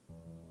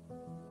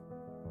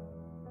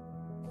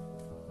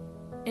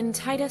In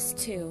Titus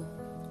 2,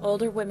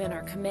 older women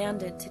are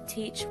commanded to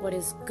teach what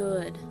is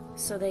good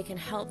so they can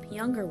help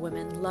younger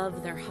women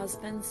love their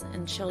husbands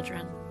and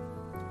children.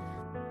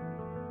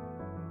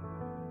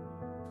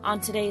 On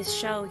today's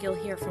show, you'll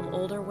hear from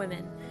older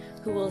women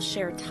who will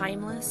share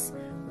timeless,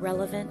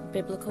 relevant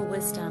biblical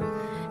wisdom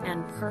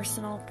and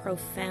personal,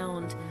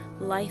 profound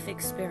life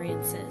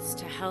experiences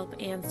to help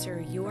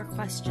answer your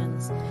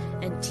questions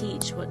and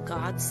teach what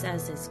God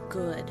says is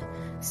good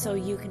so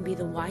you can be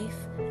the wife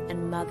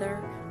and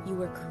mother you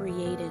were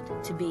created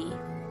to be.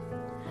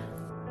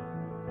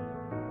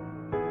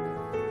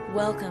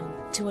 Welcome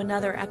to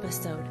another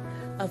episode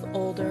of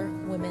Older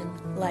Women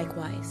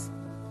Likewise.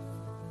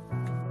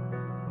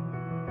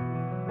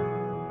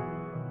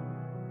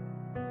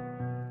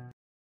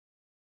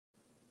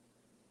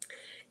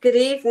 Good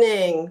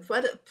evening.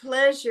 What a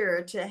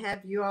pleasure to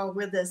have you all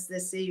with us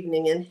this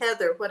evening. And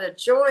Heather, what a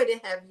joy to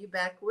have you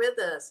back with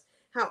us.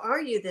 How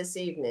are you this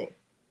evening?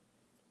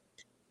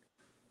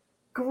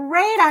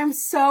 Great. I'm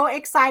so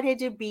excited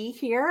to be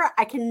here.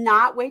 I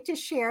cannot wait to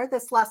share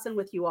this lesson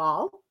with you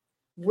all.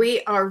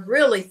 We are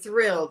really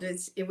thrilled.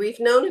 We've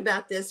known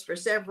about this for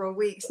several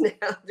weeks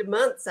now,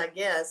 months, I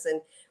guess,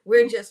 and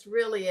we're just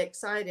really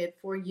excited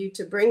for you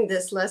to bring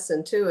this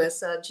lesson to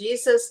us.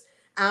 Jesus,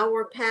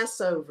 Our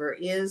Passover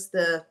is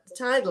the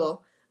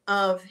title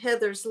of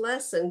Heather's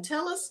lesson.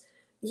 Tell us,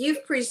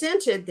 you've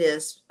presented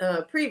this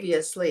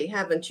previously,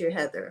 haven't you,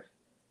 Heather?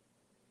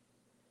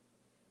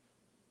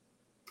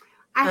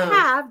 I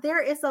have.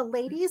 There is a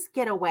ladies'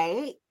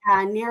 getaway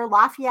near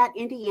Lafayette,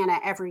 Indiana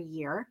every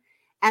year.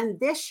 And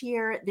this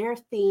year, their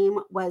theme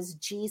was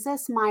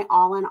Jesus, my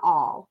all in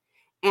all.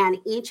 And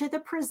each of the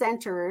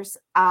presenters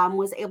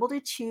was able to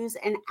choose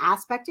an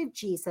aspect of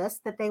Jesus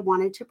that they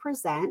wanted to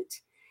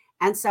present.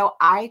 And so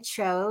I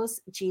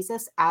chose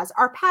Jesus as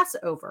our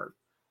Passover.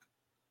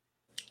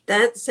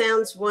 That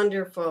sounds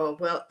wonderful.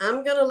 Well,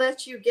 I'm going to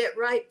let you get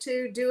right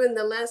to doing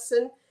the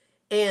lesson.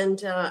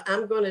 And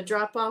I'm going to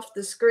drop off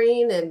the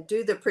screen and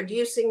do the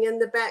producing in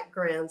the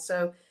background.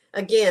 So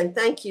again,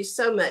 thank you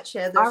so much,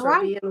 Heather, for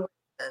being with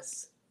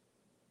us.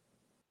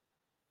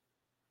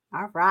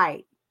 All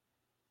right.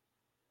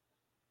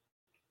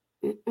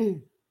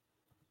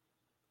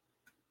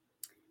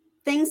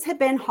 Things had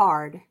been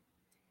hard.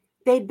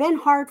 They'd been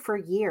hard for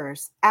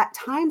years, at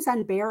times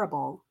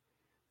unbearable.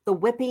 The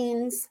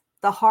whippings,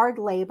 the hard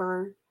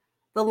labor,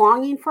 the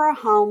longing for a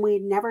home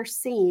we'd never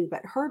seen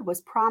but heard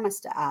was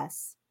promised to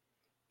us.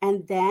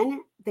 And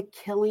then the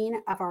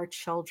killing of our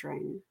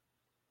children.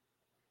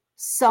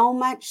 So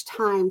much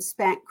time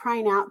spent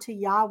crying out to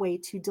Yahweh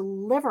to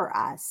deliver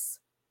us.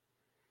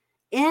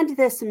 End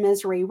this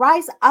misery,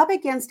 rise up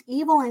against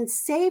evil and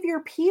save your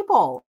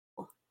people.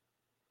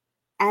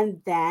 And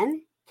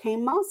then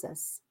came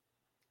Moses.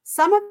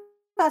 Some of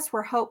us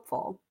were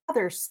hopeful,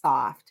 others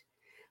soft,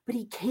 but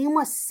he came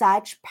with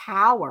such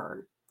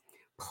power.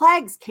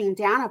 Plagues came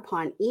down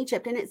upon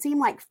Egypt, and it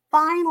seemed like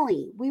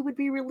finally we would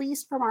be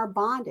released from our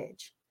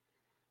bondage.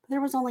 But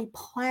there was only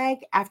plague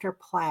after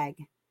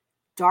plague,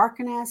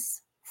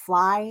 darkness,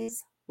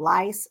 flies,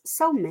 lice,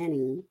 so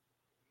many.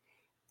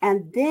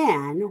 And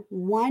then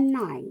one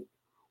night,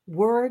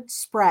 word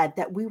spread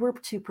that we were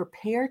to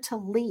prepare to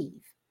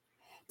leave.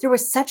 There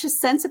was such a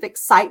sense of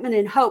excitement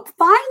and hope.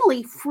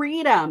 Finally,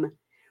 freedom.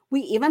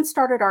 We even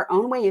started our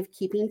own way of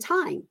keeping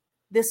time.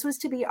 This was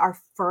to be our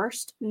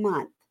first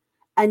month,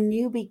 a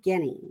new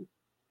beginning.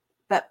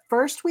 But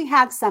first we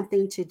had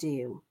something to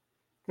do.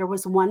 There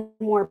was one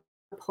more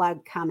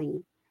plague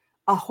coming,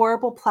 a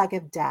horrible plague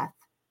of death.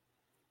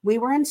 We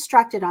were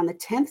instructed on the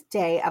 10th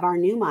day of our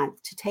new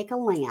month to take a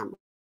lamb,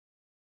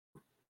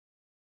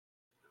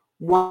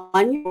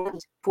 1 year,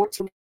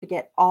 14 to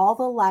get all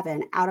the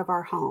leaven out of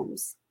our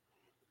homes.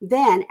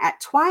 Then at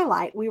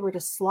twilight, we were to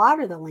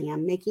slaughter the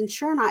lamb, making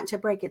sure not to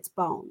break its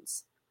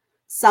bones.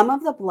 Some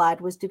of the blood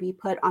was to be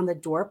put on the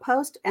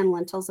doorpost and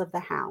lintels of the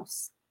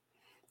house.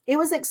 It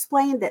was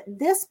explained that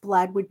this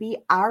blood would be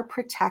our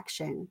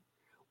protection.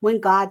 When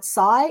God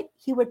saw it,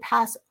 he would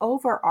pass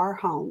over our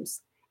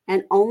homes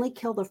and only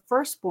kill the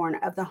firstborn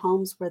of the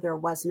homes where there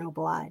was no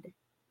blood.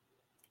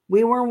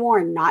 We were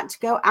warned not to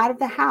go out of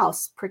the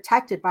house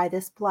protected by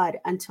this blood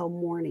until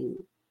morning.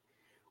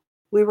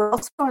 We were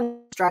also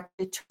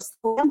instructed to roast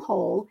the lamb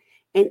whole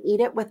and eat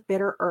it with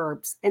bitter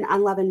herbs and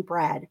unleavened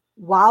bread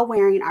while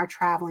wearing our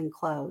traveling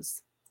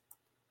clothes.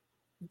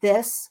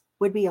 This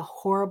would be a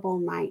horrible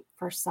night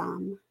for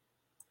some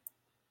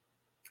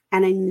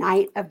and a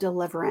night of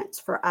deliverance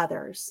for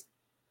others.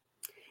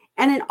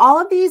 And in all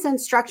of these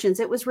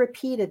instructions, it was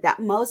repeated that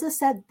Moses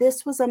said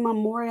this was a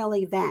memorial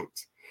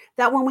event,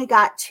 that when we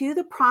got to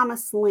the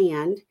promised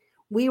land,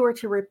 we were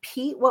to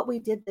repeat what we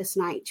did this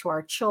night to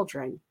our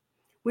children.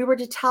 We were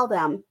to tell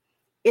them,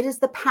 it is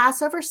the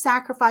Passover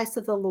sacrifice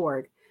of the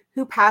Lord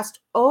who passed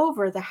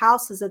over the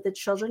houses of the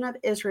children of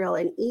Israel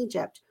in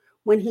Egypt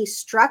when he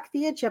struck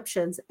the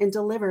Egyptians and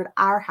delivered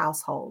our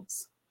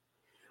households.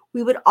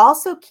 We would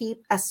also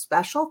keep a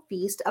special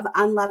feast of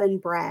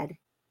unleavened bread.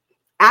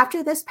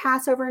 After this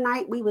Passover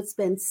night, we would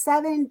spend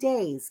 7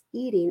 days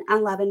eating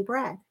unleavened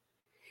bread.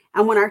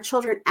 And when our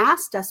children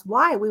asked us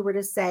why, we were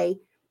to say,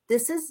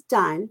 this is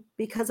done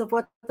because of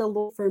what the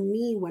Lord for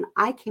me when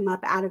I came up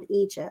out of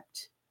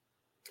Egypt.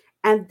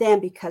 And then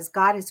because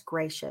God is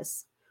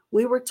gracious,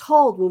 we were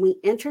told when we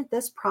entered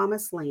this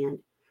promised land,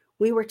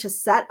 we were to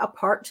set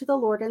apart to the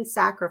Lord and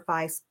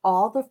sacrifice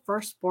all the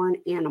firstborn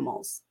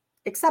animals,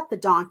 except the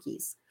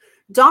donkeys.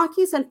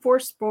 Donkeys and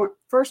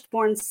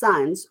firstborn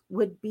sons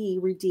would be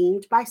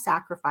redeemed by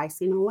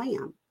sacrificing a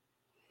lamb.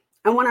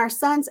 And when our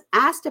sons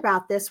asked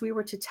about this, we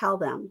were to tell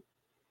them,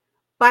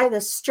 by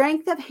the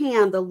strength of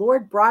hand, the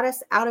Lord brought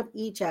us out of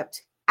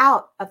Egypt,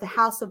 out of the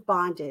house of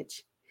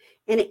bondage.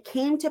 And it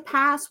came to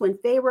pass when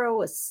Pharaoh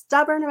was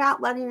stubborn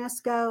about letting us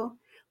go,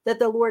 that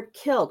the Lord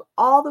killed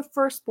all the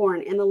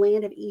firstborn in the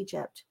land of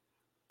Egypt,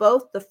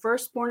 both the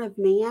firstborn of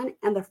man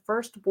and the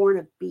firstborn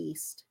of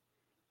beast.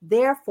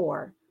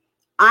 Therefore,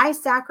 I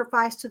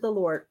sacrifice to the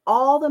Lord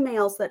all the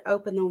males that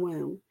open the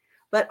womb,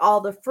 but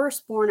all the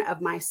firstborn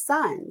of my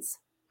sons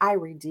I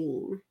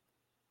redeem.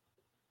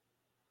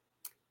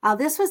 Now,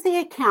 this was the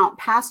account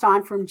passed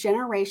on from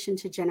generation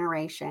to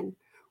generation,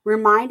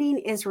 reminding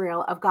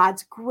Israel of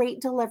God's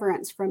great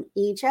deliverance from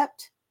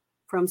Egypt,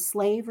 from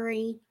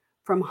slavery,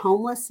 from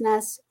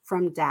homelessness,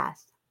 from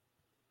death.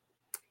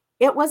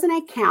 It was an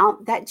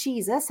account that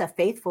Jesus, a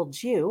faithful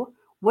Jew,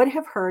 would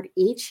have heard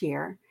each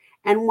year,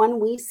 and one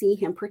we see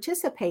him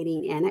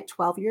participating in at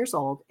 12 years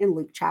old in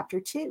Luke chapter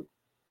 2.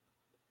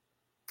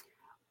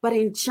 But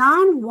in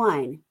John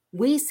 1,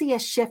 we see a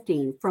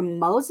shifting from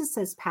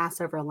Moses'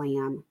 Passover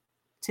lamb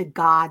to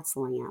God's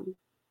lamb.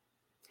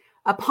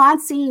 Upon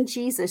seeing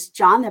Jesus,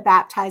 John the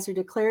Baptizer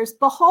declares,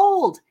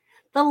 behold,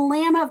 the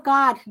Lamb of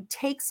God who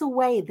takes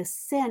away the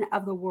sin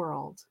of the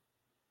world.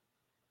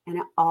 And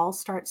it all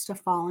starts to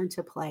fall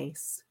into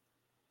place.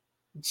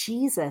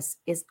 Jesus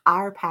is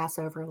our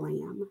Passover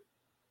lamb.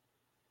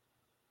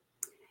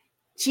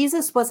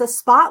 Jesus was a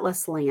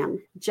spotless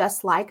lamb,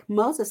 just like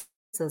Moses'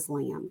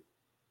 lamb.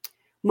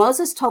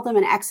 Moses told them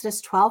in Exodus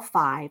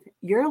 12:5,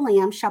 your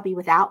lamb shall be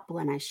without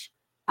blemish,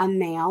 a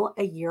male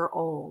a year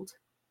old.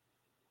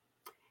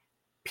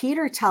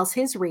 Peter tells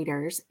his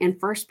readers in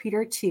 1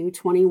 Peter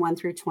 2:21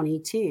 through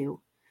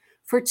 22,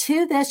 for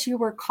to this you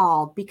were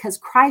called, because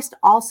Christ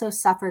also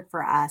suffered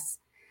for us,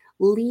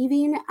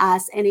 leaving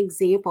us an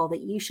example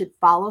that you should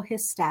follow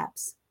his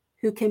steps,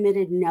 who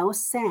committed no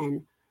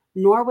sin,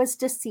 nor was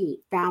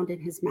deceit found in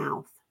his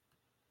mouth.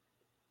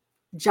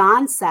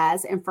 John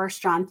says in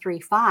 1 John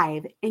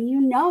 3:5, and you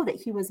know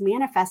that he was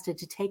manifested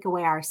to take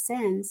away our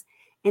sins,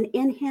 and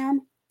in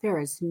him there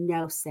is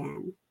no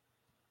sin.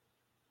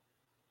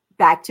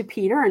 Back to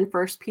Peter in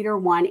 1 Peter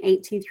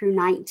 1:18 through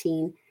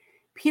 19,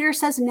 Peter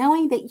says,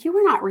 knowing that you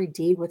were not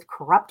redeemed with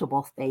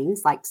corruptible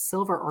things like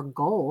silver or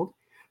gold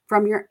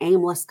from your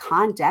aimless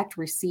conduct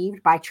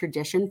received by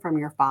tradition from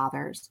your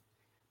fathers,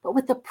 but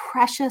with the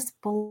precious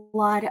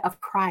blood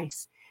of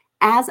Christ,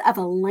 as of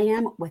a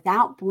lamb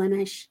without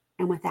blemish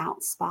and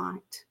without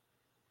spot.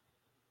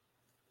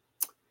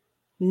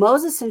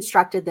 Moses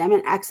instructed them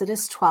in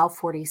Exodus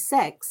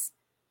 12:46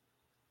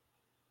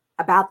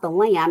 about the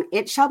lamb,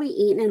 it shall be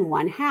eaten in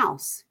one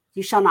house.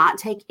 You shall not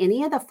take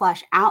any of the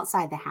flesh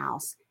outside the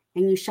house,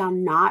 and you shall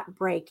not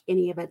break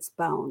any of its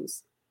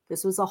bones.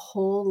 This was a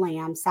whole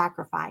lamb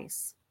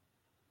sacrifice.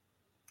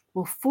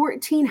 Well,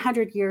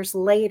 1,400 years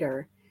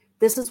later,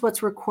 this is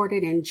what's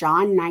recorded in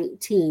John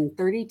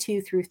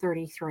 19:32 through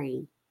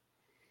 33.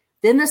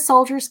 Then the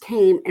soldiers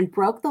came and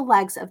broke the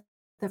legs of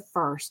the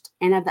first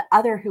and of the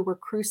other who were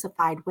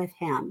crucified with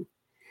him.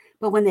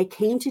 But when they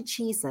came to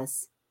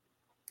Jesus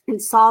and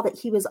saw that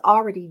he was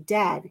already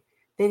dead,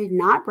 they did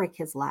not break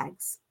his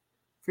legs.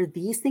 For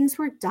these things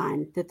were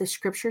done that the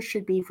scripture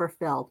should be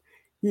fulfilled.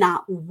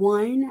 Not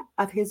one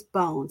of his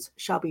bones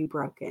shall be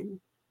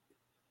broken.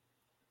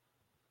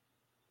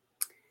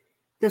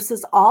 This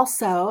is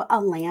also a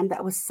lamb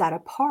that was set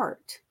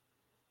apart.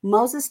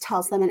 Moses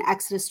tells them in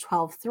Exodus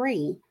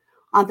 12:3,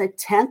 on the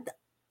 10th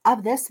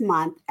of this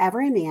month,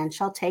 every man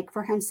shall take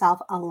for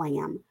himself a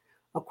lamb,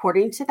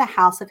 according to the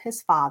house of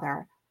his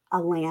father, a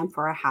lamb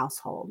for a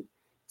household.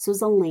 This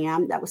was a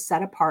lamb that was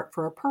set apart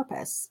for a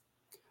purpose.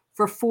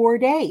 For 4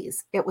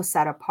 days it was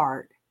set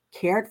apart,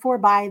 cared for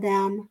by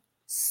them,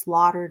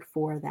 slaughtered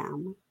for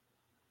them.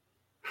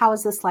 How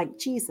is this like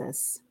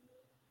Jesus?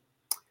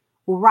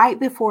 Right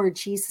before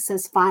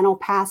Jesus' final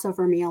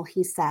Passover meal,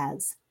 he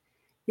says,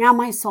 now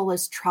my soul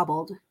is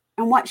troubled,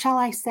 and what shall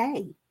I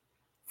say?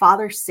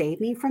 Father,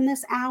 save me from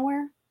this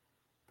hour?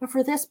 But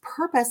for this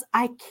purpose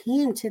I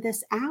came to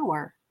this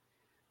hour.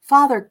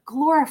 Father,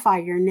 glorify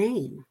your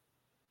name.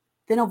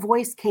 Then a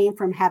voice came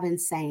from heaven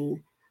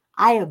saying,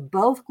 I have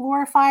both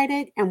glorified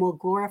it and will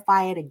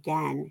glorify it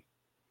again.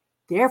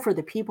 Therefore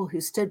the people who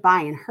stood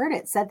by and heard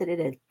it said that it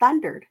had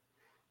thundered.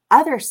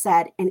 Others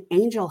said, an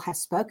angel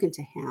has spoken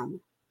to him.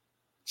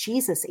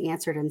 Jesus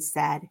answered and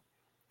said,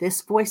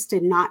 this voice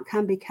did not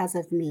come because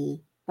of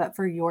me, but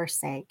for your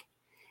sake.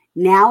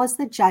 Now is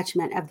the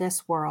judgment of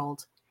this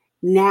world.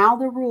 Now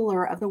the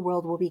ruler of the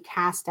world will be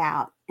cast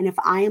out. And if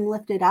I am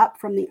lifted up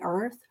from the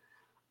earth,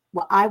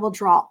 well, I will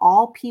draw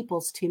all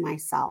peoples to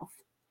myself.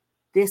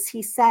 This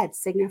he said,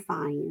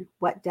 signifying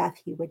what death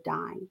he would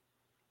die.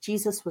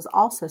 Jesus was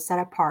also set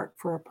apart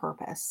for a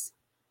purpose.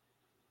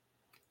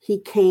 He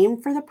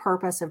came for the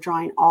purpose of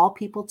drawing all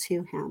people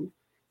to him,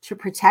 to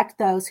protect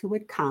those who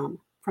would come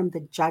from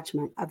the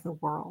judgment of the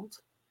world.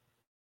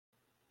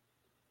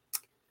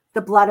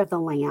 The blood of the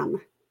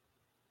Lamb.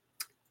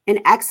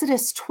 In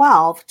Exodus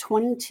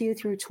 12:22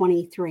 through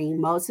 23,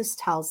 Moses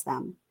tells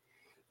them,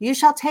 "You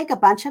shall take a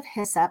bunch of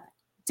hyssop,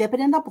 dip it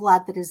in the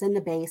blood that is in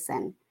the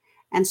basin,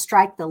 and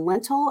strike the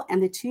lintel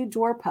and the 2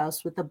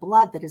 doorposts with the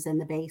blood that is in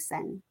the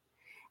basin.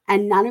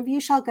 And none of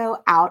you shall go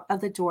out of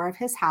the door of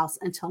his house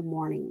until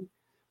morning,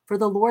 for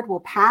the Lord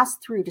will pass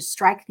through to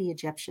strike the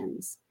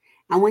Egyptians.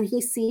 And when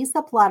he sees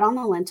the blood on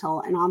the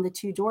lintel and on the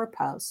 2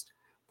 doorposts,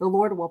 the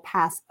Lord will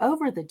pass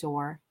over the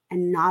door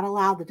and not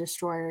allow the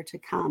destroyer to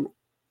come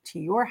to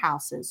your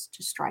houses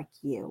to strike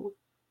you."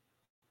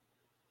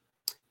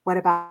 What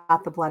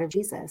about the blood of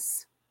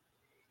Jesus?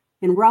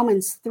 In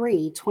Romans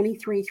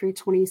 3:23 through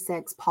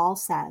 26, Paul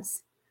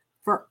says,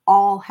 "For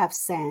all have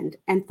sinned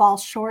and fall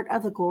short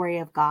of the glory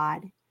of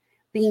God,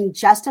 being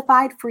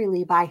justified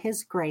freely by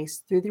his grace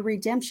through the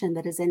redemption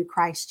that is in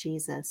Christ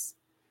Jesus,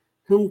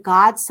 whom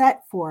God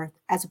set forth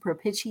as a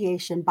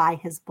propitiation by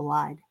his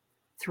blood,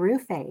 through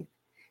faith,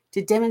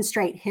 to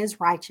demonstrate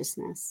his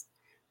righteousness,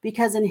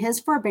 because in his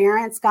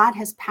forbearance God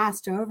has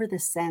passed over the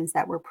sins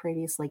that were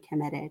previously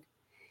committed,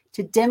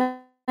 to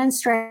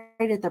demonstrate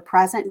at the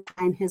present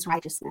time his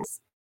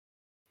righteousness,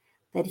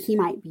 that he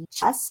might be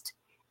just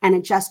and a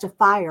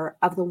justifier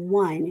of the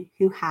one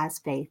who has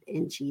faith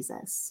in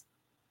Jesus."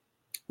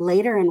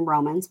 Later in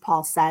Romans,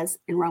 Paul says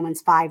in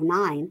Romans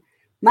 5:9,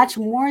 "Much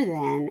more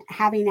then,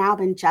 having now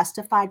been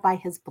justified by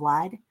his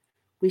blood,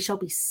 we shall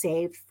be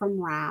saved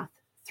from wrath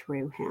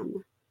through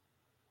him."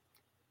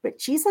 But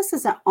Jesus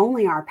isn't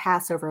only our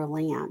Passover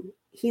lamb.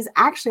 He's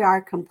actually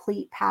our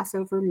complete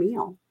Passover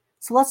meal.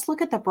 So let's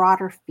look at the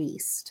broader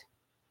feast.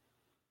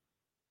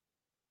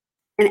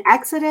 In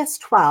Exodus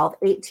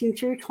 12:18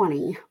 through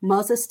 20,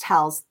 Moses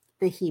tells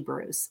the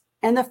Hebrews,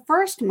 "In the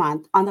first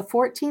month, on the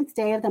 14th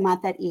day of the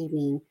month at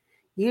evening,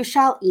 you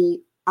shall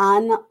eat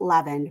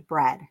unleavened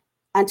bread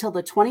until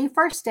the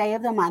 21st day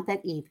of the month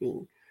at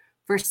evening.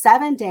 For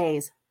 7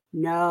 days,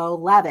 no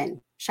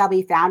leaven shall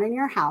be found in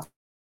your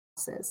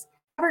houses.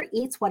 Whoever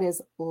eats what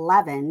is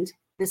leavened,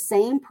 the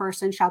same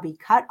person shall be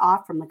cut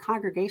off from the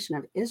congregation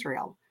of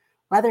Israel,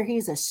 whether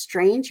he's a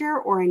stranger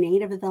or a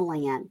native of the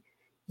land.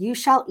 You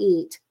shall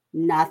eat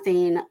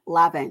nothing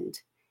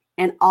leavened.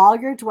 In all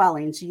your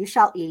dwellings, you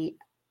shall eat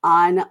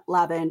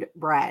unleavened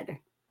bread."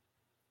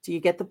 Do you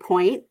get the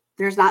point?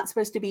 There's not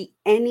supposed to be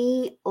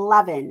any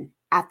leaven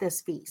at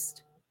this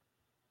feast.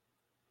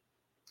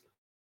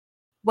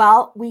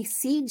 Well, we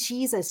see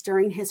Jesus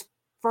during his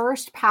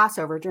first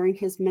Passover, during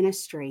his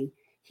ministry.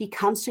 He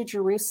comes to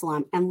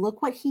Jerusalem, and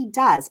look what he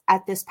does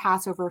at this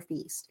Passover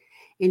feast.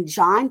 In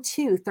John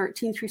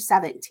 2:13 through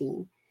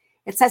 17,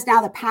 it says,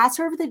 "Now the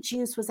Passover of the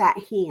Jews was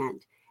at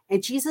hand,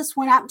 and Jesus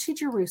went up to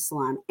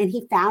Jerusalem, and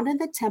he found in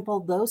the temple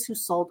those who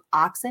sold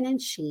oxen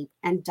and sheep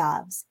and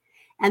doves,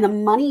 and the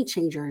money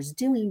changers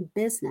doing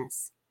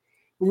business.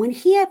 And when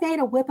he had made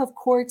a whip of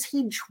cords,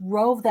 he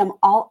drove them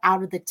all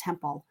out of the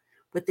temple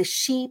with the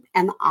sheep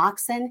and the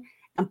oxen,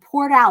 and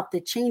poured out the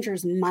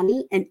changers'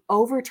 money and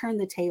overturned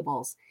the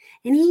tables.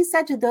 And he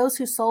said to those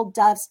who sold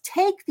doves,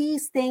 'Take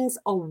these things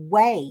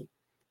away.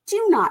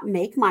 Do not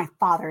make my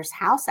Father's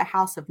house a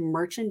house of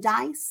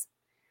merchandise.'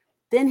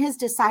 Then his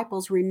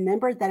disciples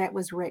remembered that it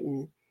was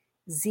written,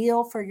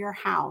 'Zeal for your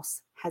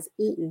house has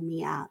eaten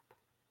me up.'"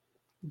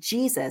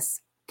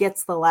 Jesus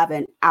gets the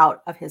leaven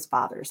out of his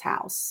Father's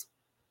house.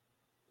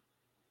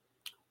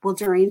 Well,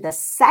 during the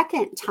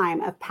second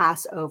time of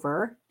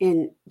Passover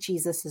in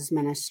Jesus's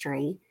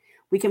ministry,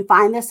 we can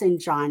find this in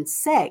John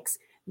 6.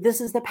 This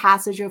is the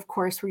passage, of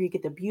course, where you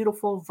get the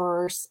beautiful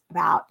verse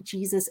about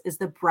Jesus is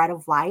the bread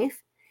of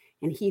life,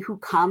 and he who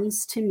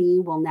comes to me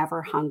will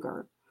never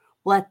hunger.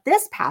 Well, at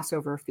this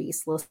Passover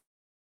feast, listen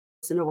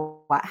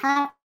to what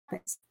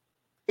happens.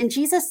 "And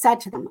Jesus said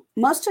to them,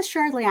 'Most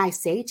assuredly I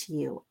say to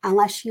you,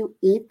 unless you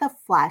eat the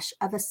flesh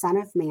of the Son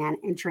of Man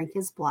and drink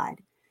his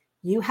blood,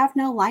 you have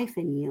no life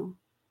in you.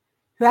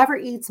 Whoever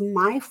eats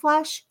my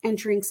flesh and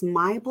drinks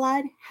my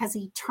blood has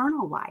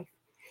eternal life,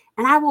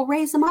 and I will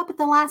raise him up at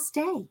the last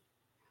day.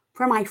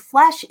 For my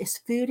flesh is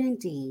food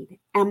indeed,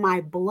 and my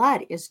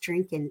blood is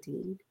drink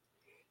indeed.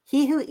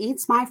 He who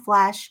eats my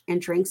flesh and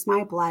drinks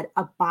my blood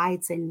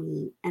abides in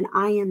me, and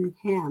I in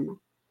him.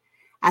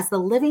 As the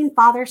living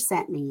Father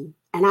sent me,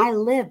 and I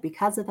live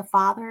because of the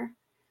Father,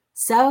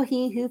 so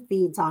he who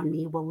feeds on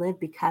me will live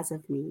because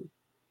of me.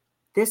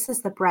 This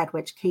is the bread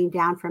which came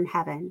down from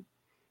heaven,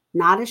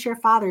 not as your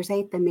fathers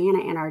ate the manna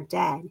and are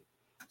dead.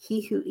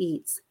 He who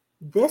eats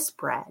this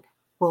bread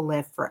will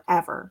live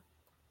forever."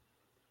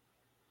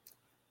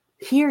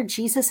 Here,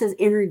 Jesus is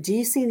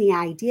introducing the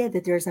idea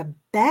that there's a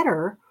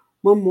better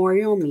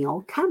memorial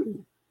meal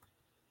coming.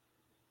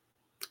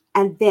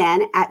 And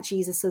then at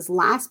Jesus's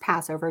last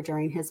Passover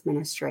during his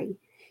ministry,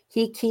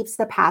 he keeps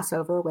the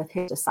Passover with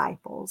his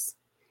disciples.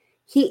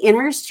 He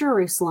enters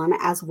Jerusalem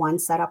as one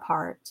set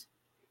apart.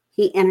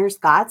 He enters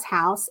God's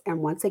house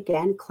and once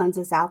again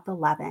cleanses out the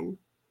leaven.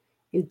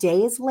 And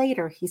days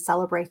later, he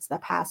celebrates the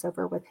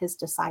Passover with his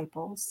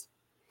disciples.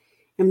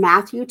 In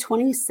Matthew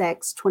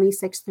 26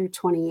 through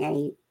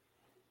 28,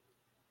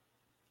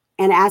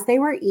 and as they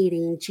were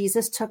eating,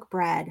 Jesus took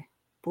bread,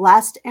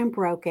 blessed and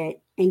broke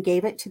it, and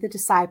gave it to the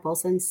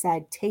disciples and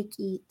said, "Take,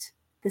 eat.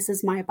 This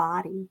is my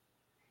body."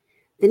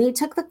 Then he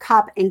took the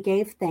cup and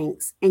gave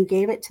thanks and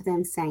gave it to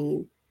them,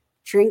 saying,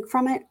 "Drink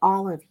from it,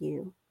 all of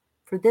you,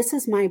 for this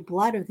is my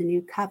blood of the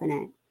new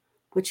covenant,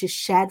 which is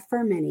shed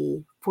for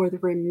many for the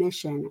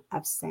remission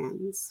of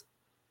sins."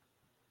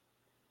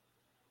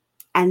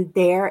 And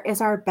there is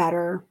our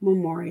better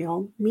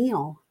memorial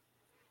meal,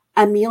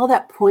 a meal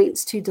that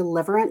points to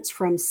deliverance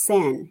from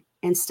sin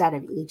instead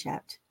of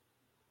Egypt,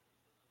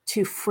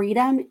 to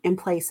freedom in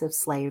place of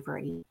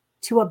slavery,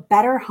 to a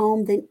better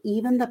home than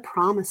even the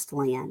promised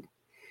land,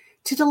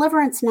 to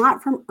deliverance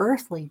not from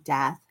earthly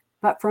death,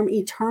 but from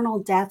eternal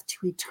death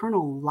to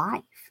eternal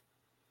life,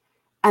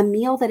 a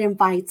meal that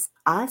invites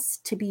us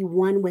to be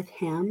one with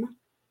him,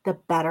 the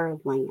better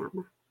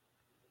lamb.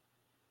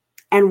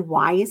 And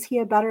why is he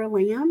a better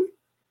lamb?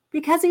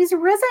 Because he's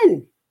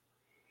risen.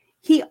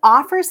 He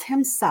offers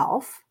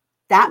himself.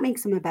 That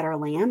makes him a better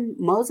lamb.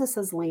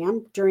 Moses'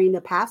 lamb during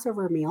the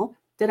Passover meal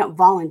didn't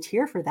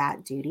volunteer for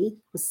that duty,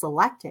 was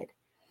selected.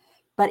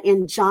 But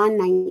in John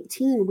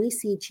 19, we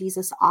see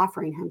Jesus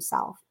offering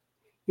himself.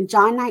 In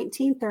John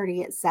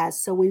 19:30, it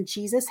says, "So when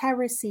Jesus had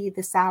received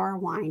the sour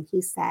wine,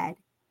 he said,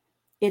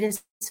 'It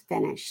is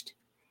finished.'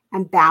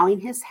 And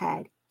bowing his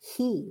head,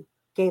 he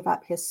gave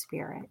up his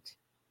spirit."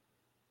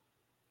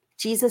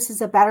 Jesus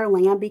is a better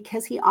lamb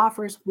because he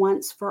offers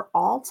once for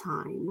all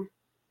time.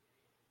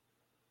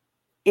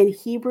 In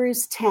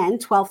Hebrews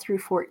 10:12 through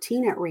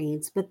 14, it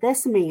reads, "But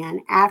this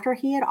man, after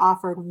he had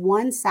offered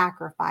one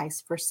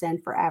sacrifice for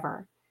sin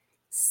forever,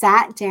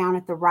 sat down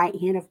at the right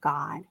hand of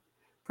God,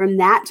 from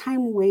that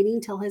time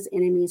waiting till his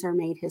enemies are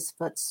made his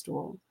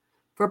footstool.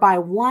 For by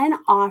one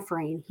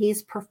offering,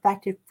 he's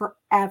perfected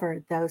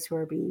forever those who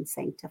are being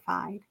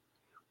sanctified."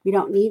 We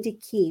don't need to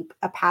keep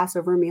a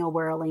Passover meal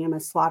where a lamb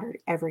is slaughtered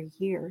every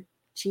year.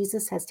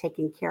 Jesus has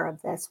taken care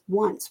of this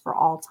once for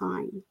all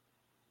time.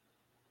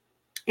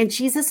 And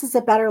Jesus is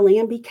a better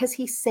lamb because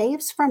he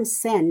saves from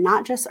sin,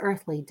 not just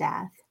earthly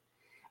death.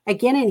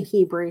 Again, in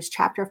Hebrews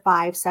chapter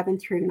 5, 7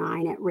 through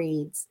 9, it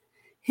reads,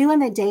 "Who in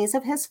the days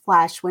of his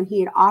flesh, when he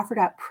had offered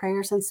up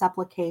prayers and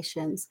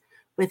supplications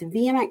with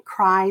vehement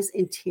cries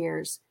and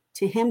tears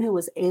to him who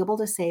was able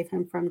to save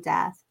him from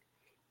death,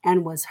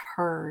 and was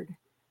heard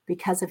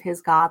because of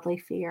his godly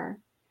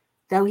fear.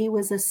 Though he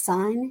was a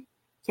son,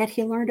 yet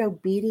he learned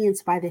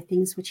obedience by the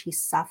things which he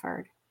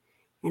suffered.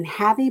 And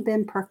having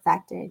been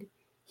perfected,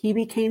 he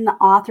became the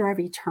author of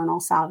eternal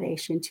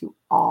salvation to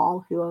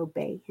all who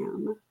obey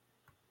him."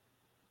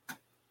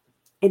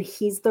 And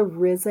he's the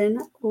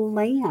risen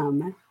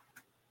lamb.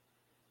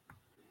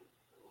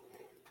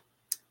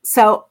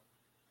 So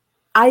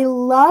I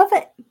love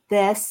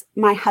this.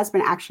 My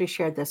husband actually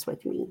shared this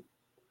with me.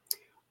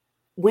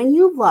 When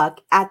you look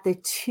at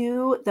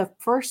the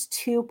first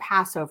two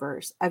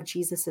Passovers of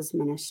Jesus's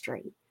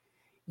ministry,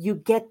 you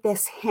get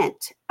this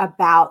hint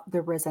about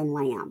the risen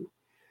lamb.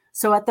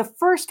 So at the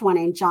first one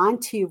in John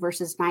 2,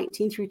 verses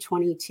 19 through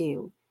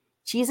 22,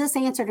 Jesus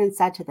answered and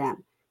said to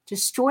them,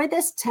 "Destroy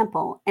this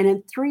temple, and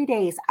in 3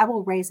 days I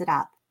will raise it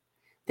up."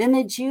 Then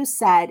the Jews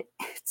said,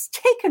 "It's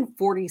taken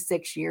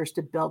 46 years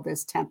to build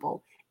this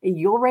temple, and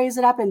you'll raise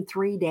it up in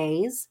 3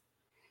 days?"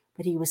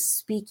 But he was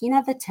speaking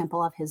of the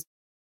temple of his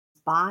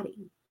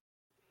body.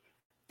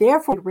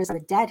 Therefore, he risen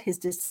from the dead, his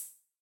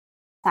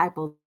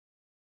disciples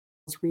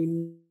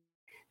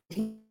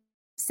he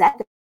said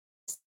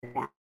to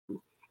them,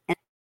 and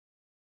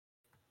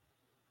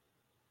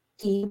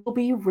he will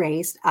be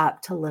raised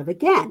up to live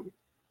again.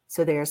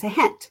 So there's a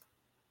hint.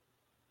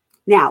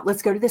 Now,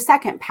 let's go to the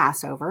second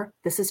Passover.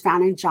 This is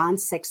found in John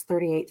 6,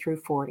 38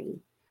 through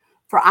 40.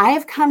 "For I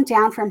have come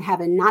down from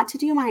heaven not to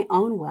do my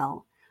own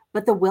will,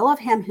 but the will of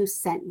him who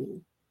sent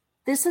me.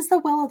 This is the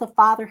will of the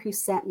Father who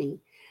sent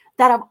me,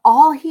 that of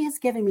all he has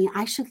given me,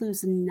 I should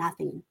lose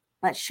nothing,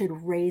 but should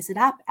raise it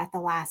up at the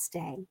last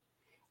day.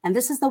 And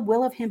this is the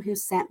will of him who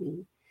sent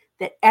me,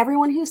 that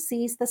everyone who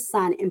sees the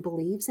Son and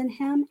believes in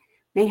him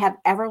may have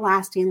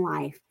everlasting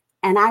life,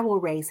 and I will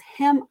raise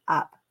him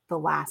up the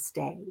last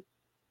day."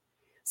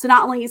 So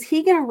not only is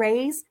he going to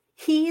raise,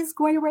 he's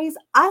going to raise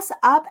us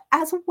up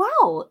as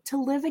well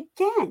to live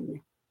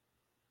again.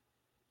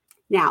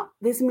 Now,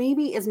 this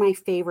maybe is my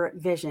favorite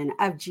vision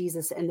of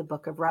Jesus in the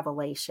book of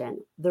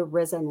Revelation, the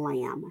risen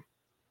lamb.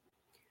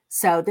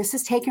 So this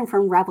is taken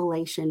from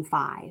Revelation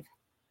 5.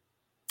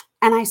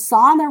 "And I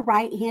saw on the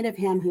right hand of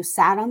him who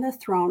sat on the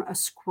throne a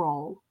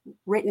scroll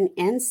written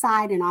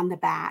inside and on the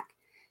back,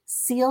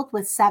 sealed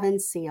with 7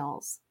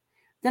 seals.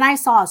 Then I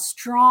saw a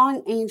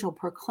strong angel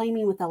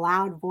proclaiming with a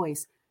loud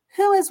voice,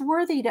 'Who is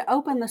worthy to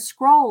open the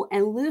scroll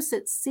and loose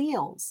its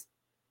seals?'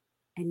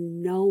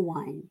 And no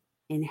one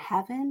in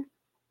heaven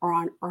or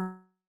on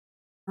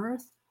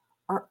earth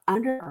or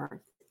under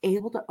earth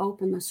able to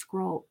open the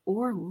scroll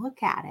or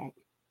look at it."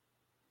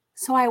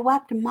 So I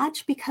wept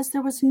much because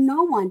there was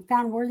no one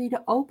found worthy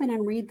to open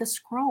and read the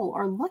scroll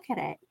or look at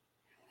it.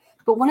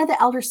 But one of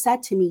the elders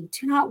said to me,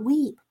 "Do not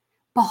weep.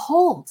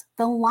 Behold,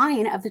 the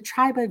Lion of the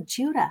tribe of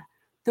Judah,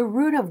 the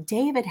Root of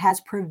David,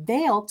 has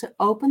prevailed to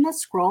open the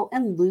scroll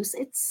and loose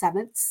its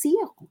seventh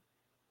seal."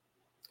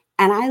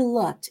 And I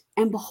looked,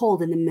 and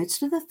behold, in the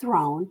midst of the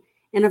throne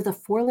and of the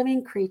four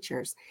living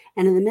creatures,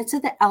 and in the midst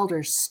of the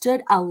elders,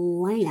 stood a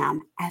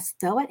lamb as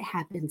though it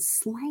had been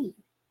slain,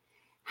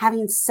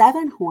 having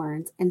 7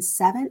 horns and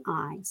 7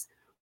 eyes,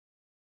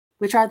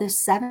 which are the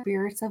 7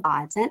 spirits of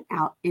God sent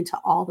out into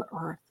all the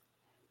earth.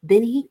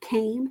 Then he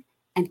came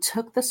and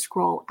took the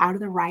scroll out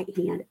of the right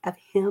hand of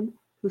him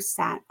who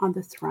sat on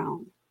the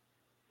throne.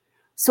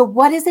 So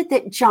what is it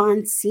that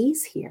John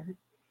sees here?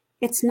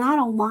 It's not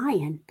a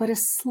lion, but a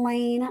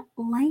slain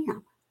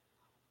lamb,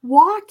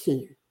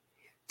 walking,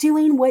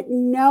 doing what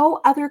no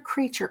other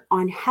creature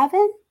on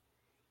heaven,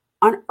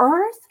 on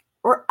earth,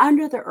 or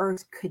under the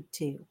earth could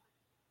do.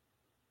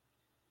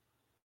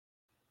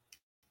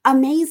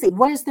 Amazing.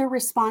 What is their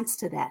response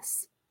to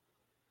this?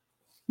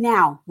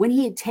 Now, when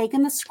he had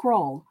taken the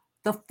scroll,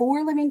 the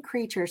 4 living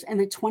creatures and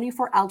the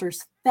 24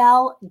 elders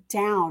fell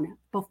down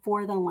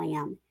before the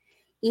Lamb,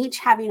 each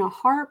having a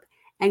harp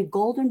and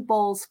golden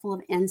bowls full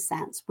of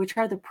incense, which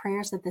are the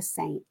prayers of the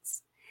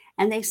saints.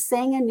 And they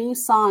sang a new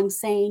song,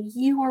 saying,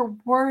 "You are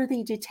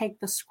worthy to take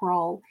the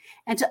scroll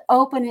and to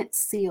open its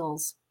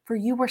seals, for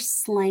you were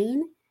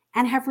slain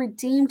and have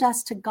redeemed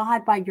us to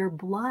God by your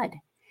blood,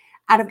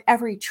 out of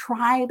every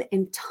tribe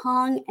and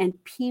tongue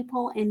and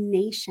people and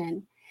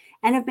nation,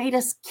 and have made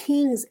us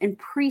kings and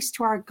priests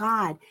to our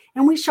God,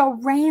 and we shall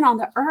reign on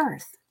the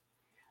earth."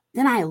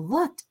 Then I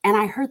looked, and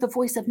I heard the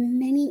voice of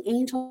many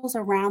angels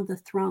around the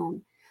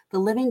throne, the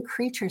living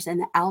creatures and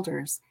the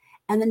elders,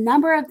 and the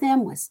number of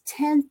them was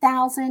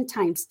 10,000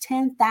 times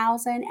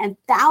 10,000 and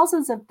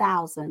thousands of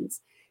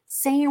thousands,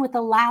 saying with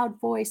a loud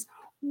voice,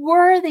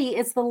 "Worthy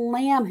is the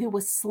Lamb who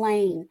was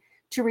slain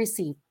to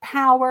receive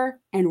power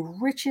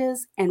and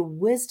riches and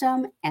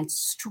wisdom and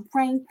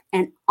strength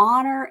and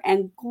honor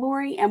and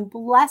glory and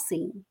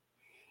blessing."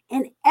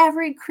 And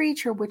every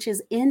creature which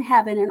is in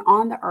heaven and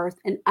on the earth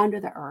and under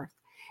the earth,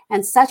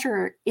 and such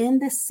are in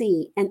the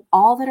sea and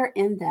all that are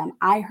in them,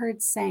 I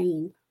heard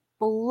saying,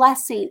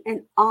 "Blessing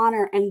and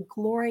honor and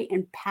glory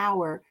and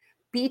power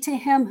be to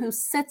him who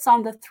sits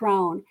on the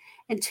throne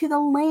and to the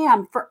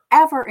Lamb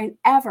forever and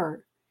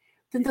ever."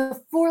 Then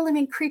the 4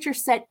 living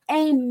creatures said,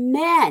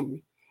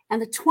 "Amen."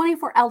 And the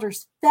 24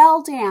 elders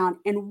fell down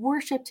and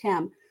worshiped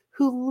him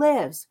who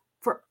lives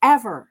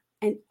forever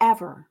and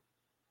ever.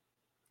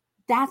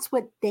 That's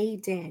what they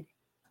did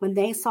when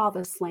they saw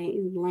the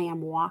slain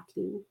lamb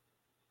walking.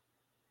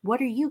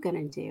 What are you going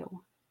to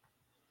do?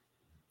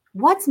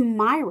 What's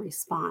my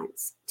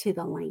response to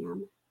the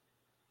Lamb?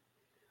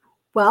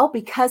 Well,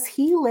 because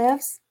he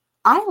lives,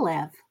 I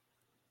live.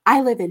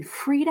 I live in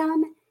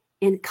freedom,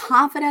 in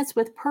confidence,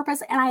 with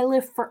purpose, and I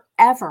live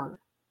forever.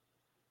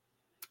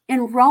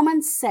 In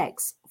Romans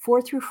 6,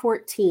 4 through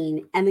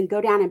 14, and then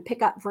go down and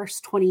pick up verse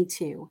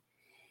 22,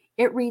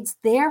 it reads,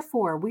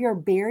 "Therefore, we are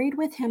buried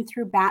with him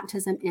through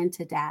baptism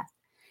into death,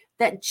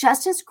 that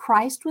just as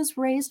Christ was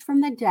raised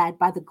from the dead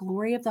by the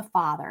glory of the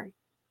Father,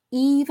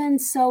 even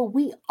so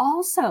we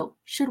also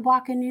should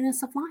walk in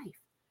newness of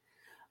life.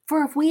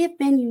 For if we have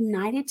been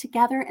united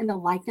together in the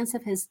likeness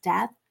of his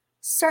death,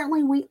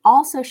 certainly we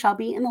also shall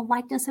be in the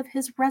likeness of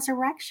his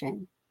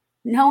resurrection,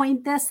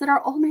 knowing this, that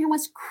our old man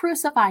was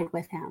crucified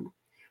with him,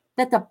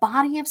 that the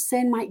body of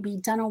sin might be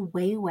done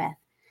away with,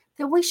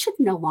 that we should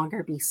no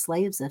longer be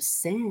slaves of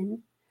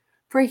sin.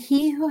 For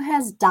he who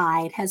has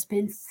died has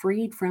been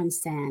freed from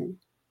sin.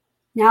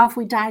 Now, if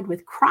we died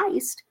with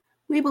Christ,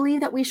 we believe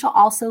that we shall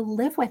also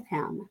live with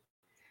him,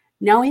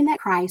 knowing that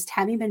Christ,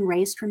 having been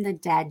raised from the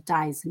dead,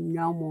 dies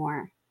no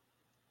more.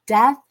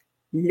 Death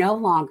no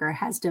longer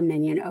has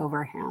dominion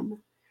over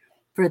him.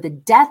 For the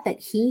death that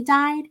he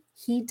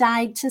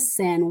died to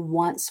sin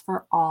once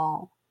for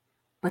all.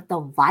 But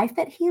the life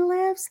that he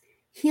lives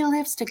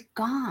to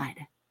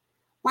God.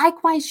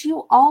 Likewise,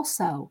 you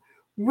also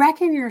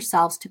reckon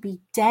yourselves to be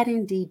dead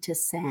indeed to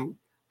sin,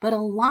 but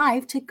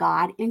alive to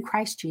God in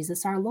Christ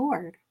Jesus our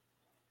Lord.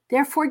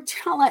 Therefore, do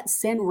not let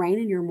sin reign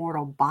in your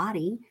mortal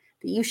body,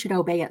 that you should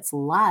obey its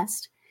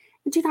lust,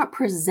 and do not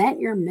present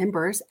your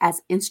members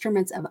as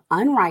instruments of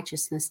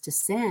unrighteousness to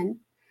sin,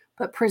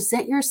 but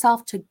present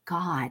yourself to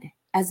God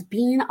as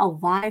being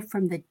alive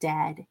from the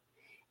dead,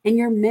 and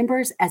your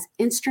members as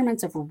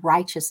instruments of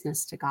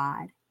righteousness to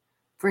God.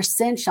 For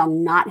sin shall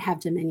not have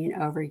dominion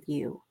over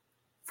you,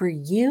 for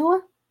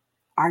you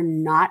are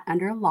not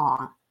under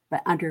law,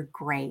 but under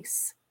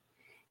grace.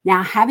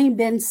 Now, having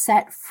been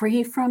set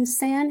free from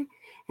sin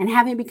and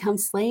having become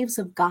slaves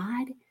of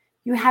God,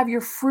 you have your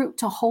fruit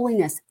to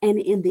holiness, and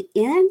in the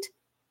end,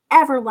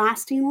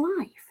 everlasting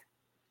life.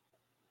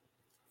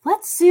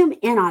 Let's zoom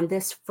in on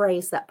this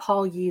phrase that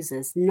Paul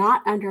uses,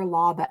 not under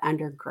law, but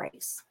under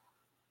grace.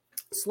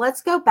 So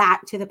let's go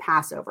back to the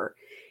Passover.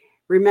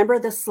 Remember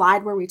the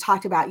slide where we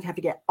talked about you have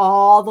to get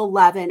all the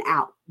leaven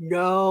out,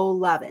 no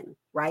leaven,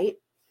 right?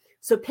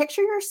 So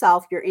picture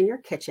yourself, you're in your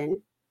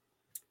kitchen,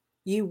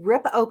 you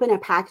rip open a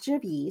package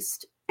of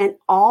yeast, and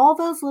all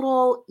those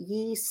little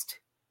yeast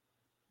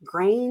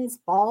grains,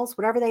 balls,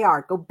 whatever they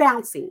are, go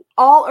bouncing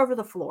all over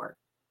the floor.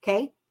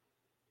 Okay.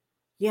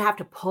 You have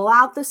to pull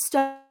out the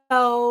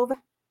stove.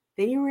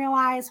 Then you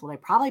realize, well, they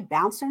probably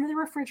bounced under the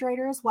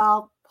refrigerator as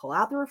well. Pull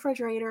out the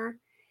refrigerator.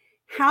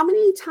 How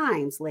many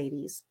times,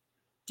 ladies,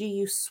 do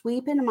you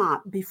sweep and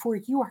mop before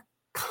you are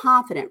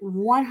confident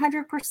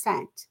 100%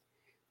 that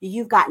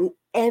you've gotten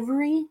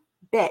every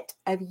bit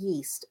of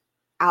yeast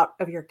out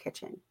of your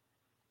kitchen?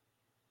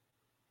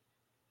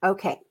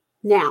 Okay,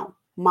 now,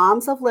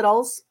 moms of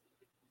littles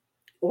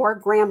or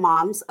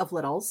grandmoms of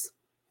littles,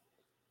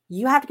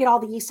 you have to get all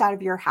the yeast out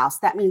of your house.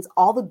 That means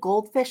all the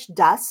goldfish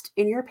dust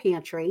in your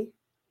pantry,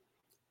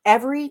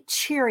 every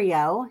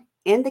Cheerio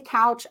in the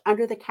couch,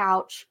 under the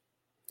couch,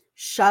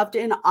 shoved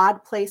in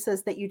odd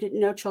places that you didn't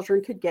know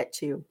children could get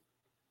to.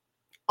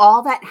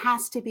 All that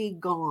has to be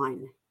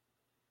gone.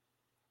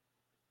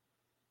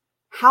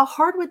 How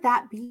hard would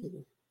that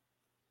be?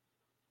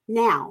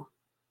 Now,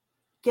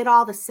 get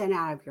all the sin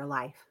out of your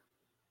life.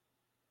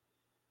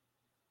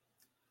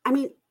 I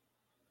mean,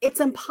 it's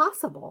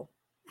impossible.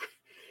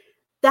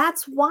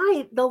 That's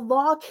why the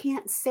law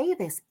can't say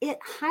this. It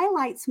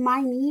highlights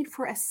my need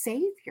for a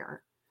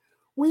savior.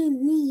 We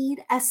need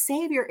a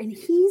savior, and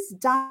he's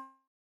done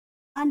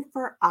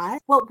for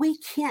us what we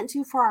can't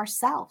do for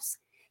ourselves.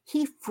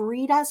 He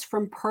freed us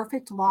from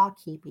perfect law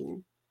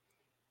keeping.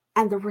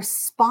 And the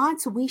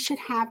response we should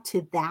have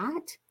to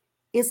that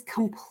is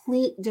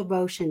complete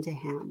devotion to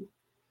him.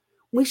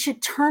 We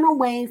should turn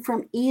away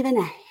from even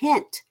a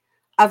hint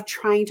of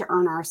trying to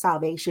earn our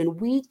salvation.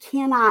 We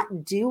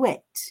cannot do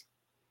it.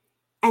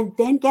 And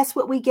then guess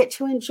what we get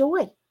to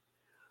enjoy?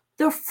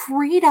 The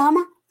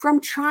freedom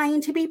from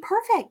trying to be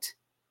perfect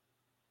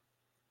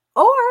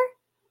or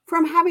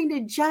from having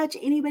to judge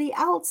anybody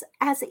else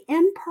as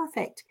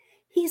imperfect.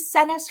 He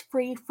set us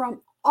free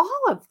from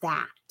all of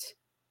that.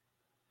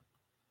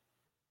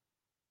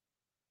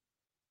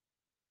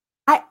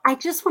 I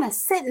just want to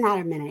sit in that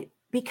a minute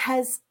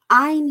because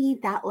I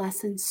need that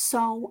lesson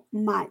so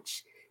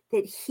much,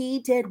 that he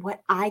did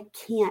what I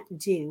can't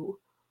do.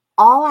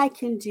 All I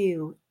can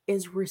do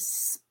is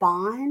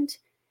respond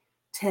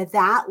to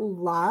that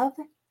love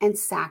and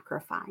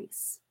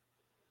sacrifice,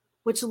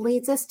 which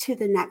leads us to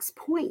the next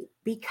point.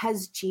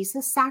 Because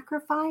Jesus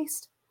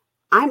sacrificed,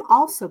 I'm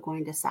also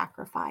going to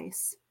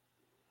sacrifice.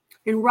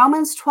 In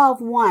Romans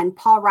 12:1,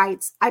 Paul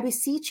writes, I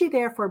beseech you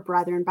therefore,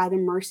 brethren, by the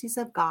mercies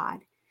of God,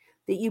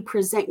 that you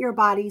present your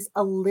bodies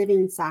a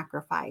living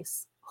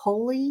sacrifice,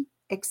 holy,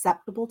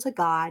 acceptable to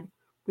God,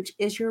 which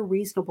is your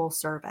reasonable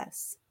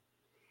service.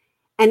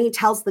 And he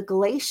tells the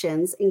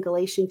Galatians in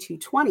Galatians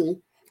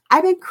 2:20,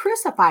 I've been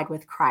crucified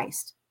with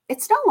Christ.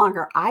 It's no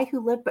longer I who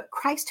live, but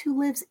Christ who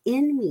lives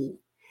in me.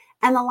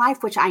 And the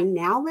life which I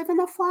now live in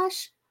the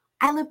flesh,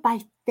 I live by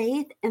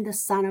faith in the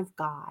Son of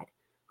God,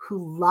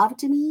 who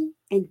loved me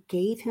and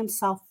gave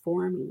himself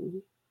for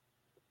me.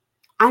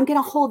 I'm going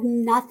to hold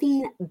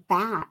nothing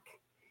back.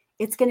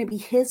 It's going to be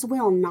his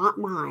will, not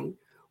mine.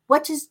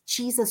 What does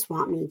Jesus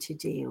want me to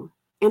do?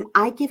 Am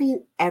I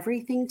giving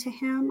everything to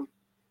him?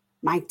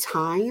 My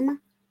time,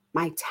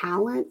 my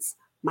talents,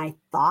 my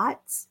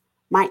thoughts,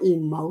 my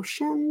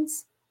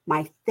emotions,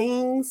 my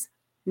things,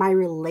 my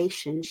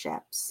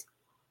relationships,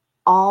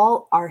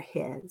 all are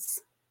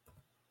his.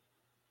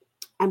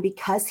 And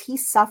because he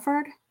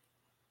suffered,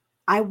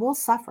 I will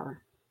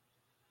suffer.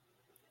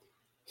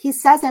 He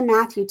says in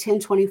Matthew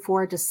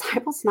 10:24,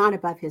 disciple's not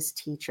above his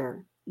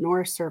teacher,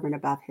 nor a servant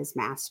above his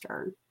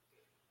master.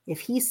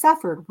 If he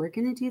suffered, we're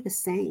going to do the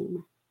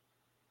same.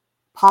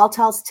 Paul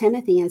tells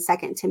Timothy in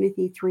 2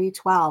 Timothy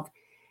 3:12,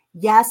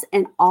 yes,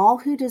 and all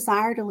who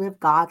desire to live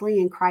godly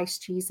in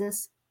Christ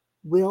Jesus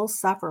will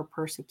suffer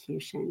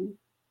persecution.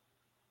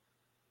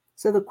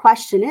 So the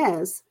question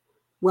is,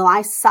 will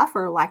I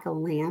suffer like a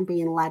lamb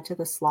being led to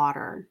the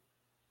slaughter,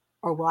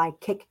 or will I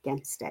kick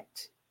against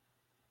it?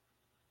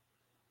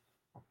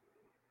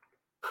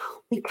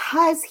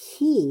 Because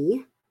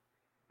he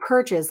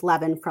purges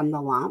leaven from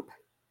the lump,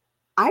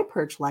 I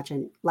purge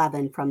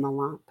leaven from the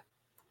lump.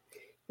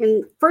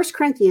 In 1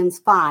 Corinthians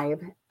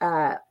 5,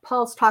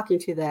 Paul's talking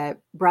to the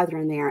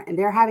brethren there, and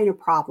they're having a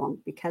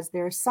problem because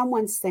there's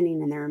someone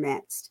sinning in their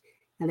midst,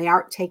 and they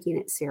aren't taking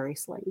it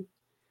seriously.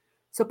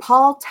 So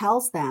Paul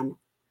tells them,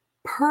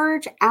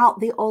 purge out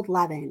the old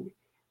leaven,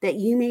 that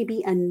you may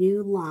be a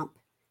new lump,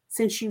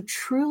 since you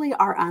truly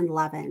are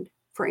unleavened.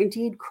 For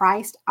indeed,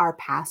 Christ, our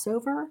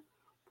Passover,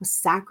 was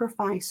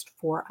sacrificed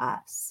for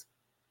us.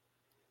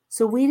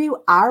 So we do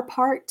our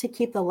part to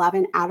keep the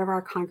leaven out of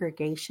our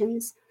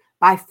congregations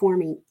by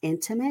forming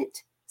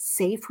intimate,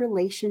 safe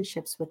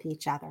relationships with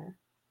each other.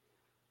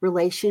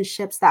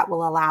 Relationships that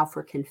will allow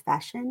for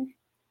confession,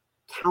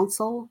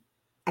 counsel,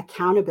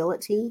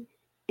 accountability,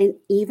 and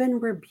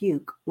even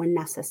rebuke when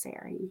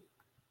necessary.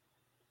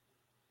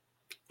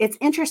 It's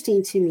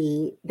interesting to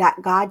me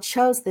that God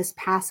chose this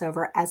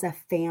Passover as a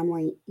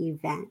family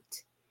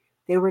event.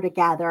 They were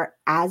together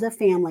as a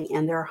family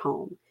in their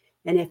home.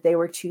 And if they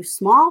were too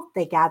small,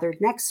 they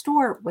gathered next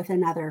door with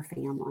another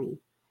family.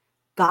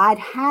 God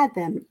had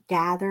them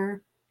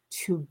gather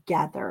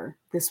together.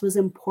 This was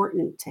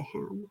important to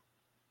him.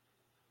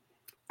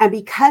 And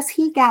because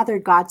he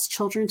gathered God's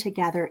children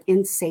together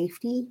in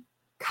safety,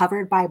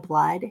 covered by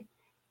blood,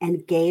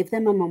 and gave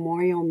them a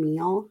memorial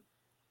meal,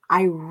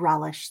 I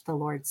relish the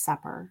Lord's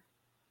Supper.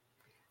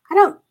 I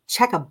don't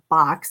check a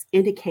box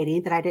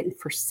indicating that I didn't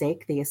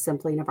forsake the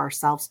assembling of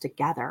ourselves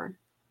together.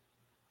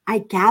 I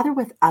gather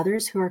with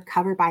others who are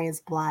covered by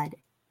his blood,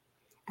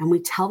 and we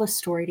tell the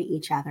story to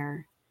each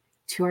other,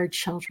 to our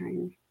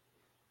children.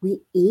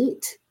 We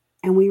eat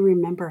and we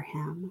remember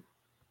him.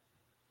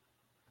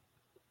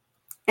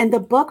 In the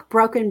book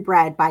Broken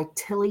Bread by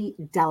Tilly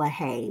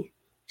Delahaye,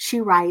 she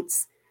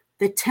writes,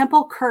 "The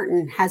temple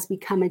curtain has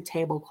become a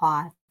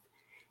tablecloth,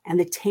 and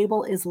the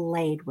table is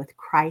laid with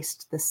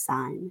Christ the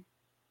Son,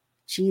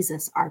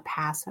 Jesus our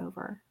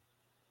Passover."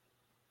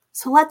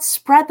 So let's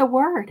spread the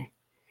word.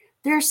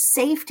 There's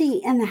safety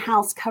in the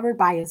house covered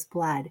by his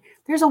blood.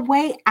 There's a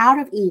way out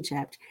of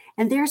Egypt,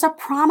 and there's a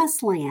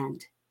promised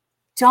land.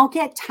 Don't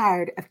get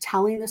tired of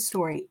telling the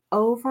story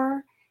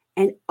over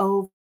and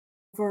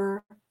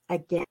over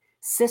again.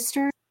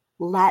 Sisters,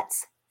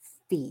 let's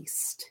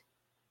feast.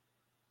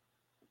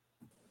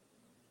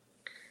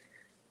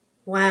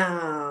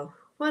 Wow.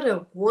 What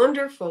a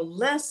wonderful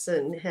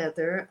lesson,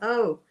 Heather.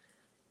 Oh,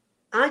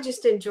 I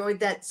just enjoyed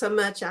that so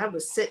much. I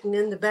was sitting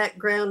in the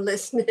background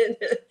listening,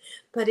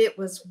 but it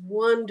was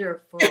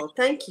wonderful.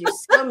 Thank you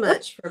so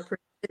much for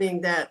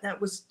presenting that. That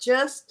was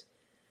just,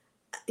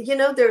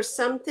 there's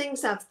some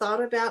things I've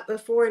thought about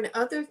before and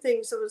other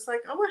things I was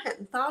like, oh, I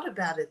hadn't thought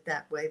about it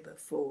that way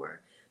before.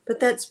 But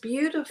that's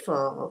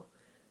beautiful.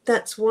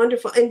 That's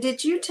wonderful. And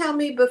did you tell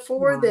me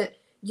before that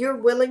you're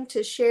willing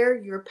to share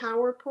your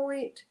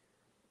PowerPoint?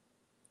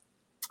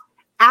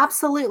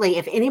 Absolutely.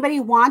 If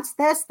anybody wants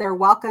this, they're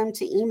welcome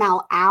to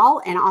email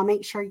Al, and I'll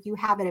make sure you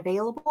have it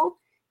available.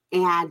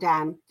 And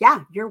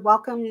you're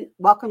welcome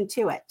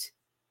to it.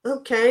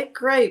 Okay,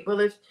 great. Well,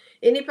 if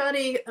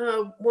anybody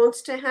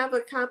wants to have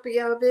a copy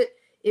of it,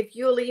 if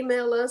you'll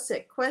email us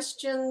at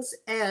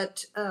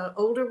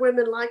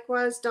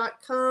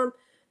questions@olderwomenlikewise.com,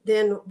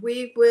 then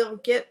we will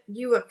get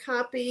you a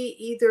copy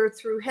either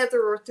through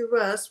Heather or through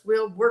us.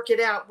 We'll work it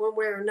out one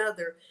way or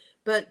another,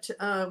 but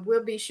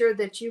we'll be sure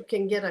that you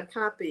can get a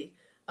copy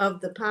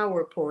of the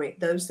PowerPoint,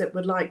 those that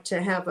would like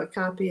to have a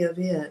copy of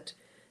it.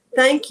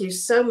 Thank you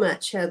so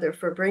much, Heather,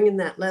 for bringing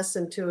that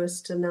lesson to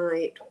us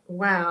tonight.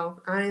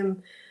 Wow. I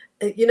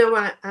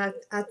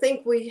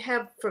think we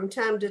have from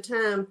time to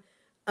time,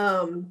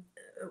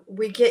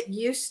 we get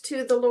used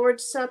to the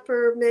Lord's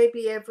Supper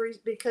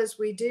because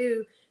we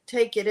do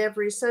take it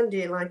every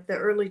Sunday like the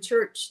early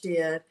church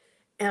did.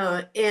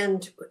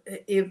 And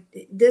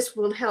this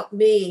will help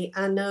me,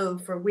 I know,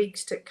 for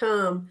weeks to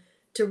come,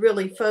 to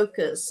really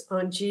focus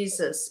on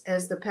Jesus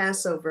as the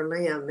Passover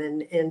lamb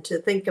and to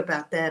think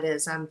about that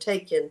as I'm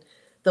taking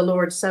the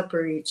Lord's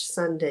Supper each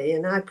Sunday.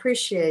 And I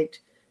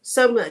appreciate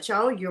so much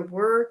all your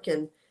work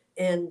and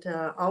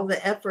all the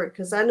effort,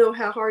 because I know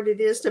how hard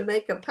it is to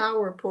make a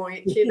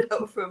PowerPoint,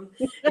 from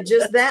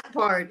just that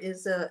part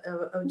is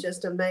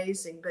just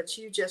amazing. But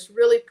you just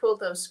really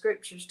pulled those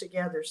scriptures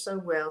together so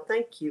well.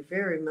 Thank you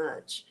very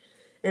much.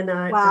 And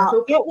I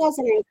hope it was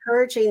an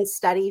encouraging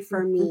study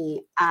for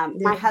me.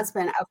 My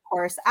husband, of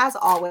course, as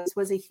always,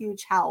 was a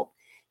huge help.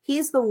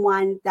 He's the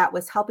one that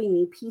was helping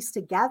me piece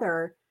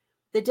together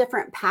the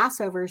different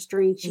Passovers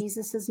during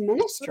Jesus's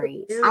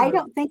ministry. Yeah. I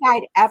don't think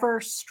I'd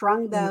ever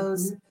strung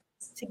those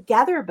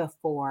together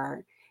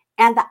before.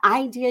 And the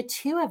idea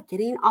too of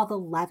getting all the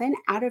leaven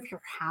out of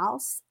your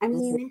house. I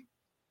mean,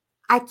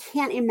 I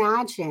can't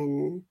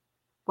imagine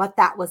what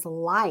that was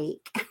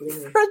like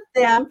for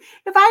them.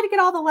 If I had to get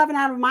all the leaven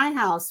out of my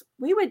house,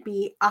 we would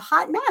be a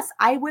hot mess.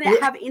 I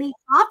wouldn't have any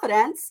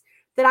confidence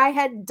that I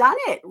had done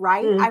it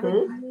right. I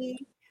would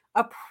be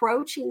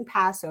approaching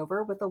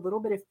Passover with a little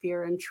bit of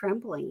fear and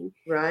trembling.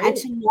 Right. And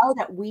to know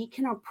that we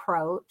can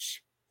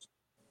approach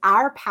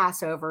our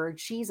Passover,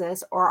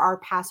 Jesus, or our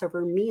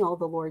Passover meal,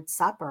 the Lord's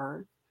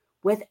Supper,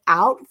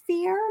 without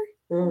fear,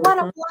 what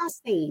a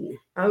blessing.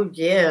 Oh,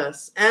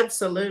 yes,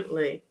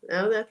 absolutely.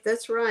 Oh,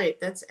 that's right.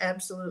 That's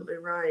absolutely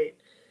right.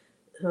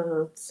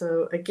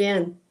 So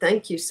again,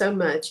 thank you so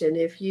much. And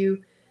if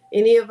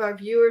any of our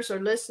viewers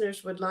or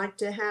listeners would like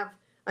to have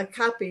a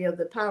copy of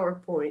the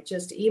PowerPoint,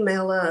 just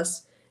email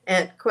us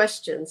at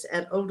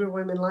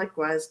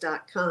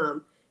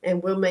questions@olderwomenlikewise.com,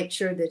 and we'll make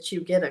sure that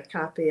you get a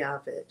copy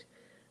of it.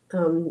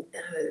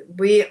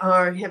 We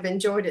have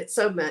enjoyed it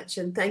so much,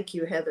 and thank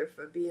you, Heather,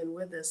 for being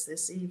with us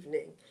this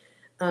evening.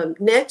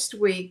 Next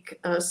week,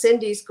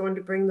 Cindy's going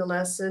to bring the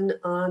lesson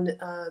on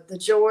the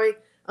joy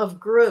of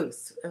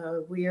growth.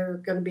 We are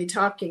going to be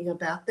talking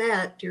about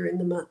that during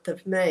the month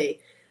of May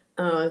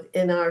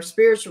in our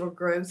spiritual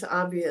growth,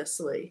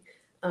 obviously.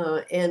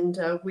 And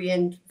we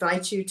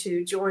invite you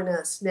to join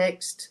us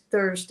next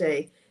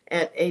Thursday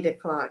at 8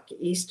 o'clock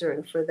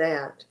Eastern for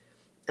that.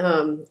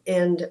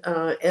 And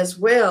as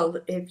well,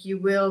 if you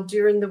will,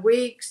 during the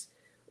weeks,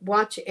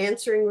 watch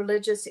Answering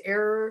Religious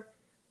Error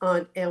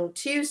on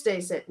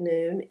Tuesdays at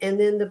noon, and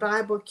then the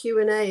Bible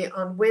Q&A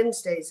on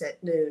Wednesdays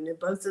at noon. And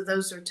both of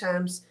those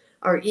times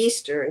are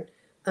Eastern,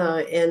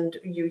 and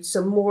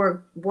some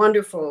more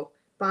wonderful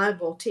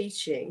Bible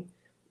teaching.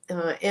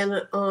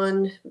 And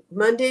on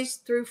Mondays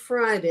through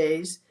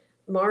Fridays,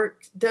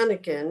 Mark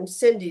Dunnigan,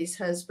 Cindy's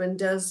husband,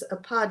 does a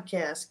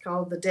podcast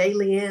called The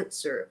Daily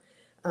Answer.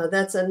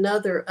 That's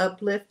another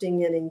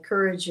uplifting and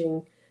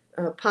encouraging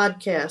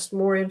podcast,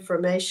 more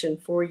information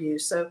for you.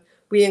 So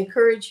we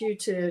encourage you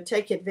to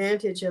take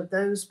advantage of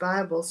those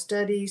Bible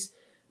studies,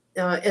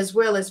 as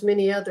well as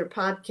many other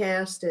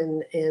podcasts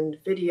and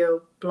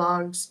video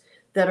blogs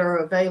that are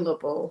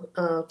available,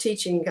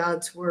 teaching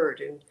God's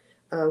Word.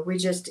 And we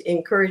just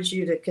encourage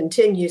you to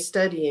continue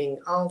studying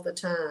all the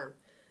time.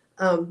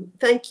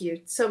 Thank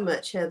you so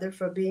much, Heather,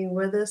 for being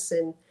with us.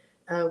 And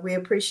we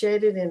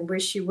appreciate it and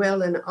wish you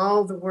well in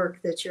all the work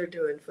that you're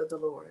doing for the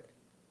Lord.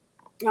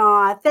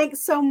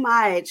 Thanks so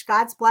much.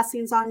 God's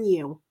blessings on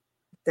you.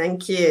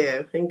 Thank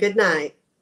you, and good night.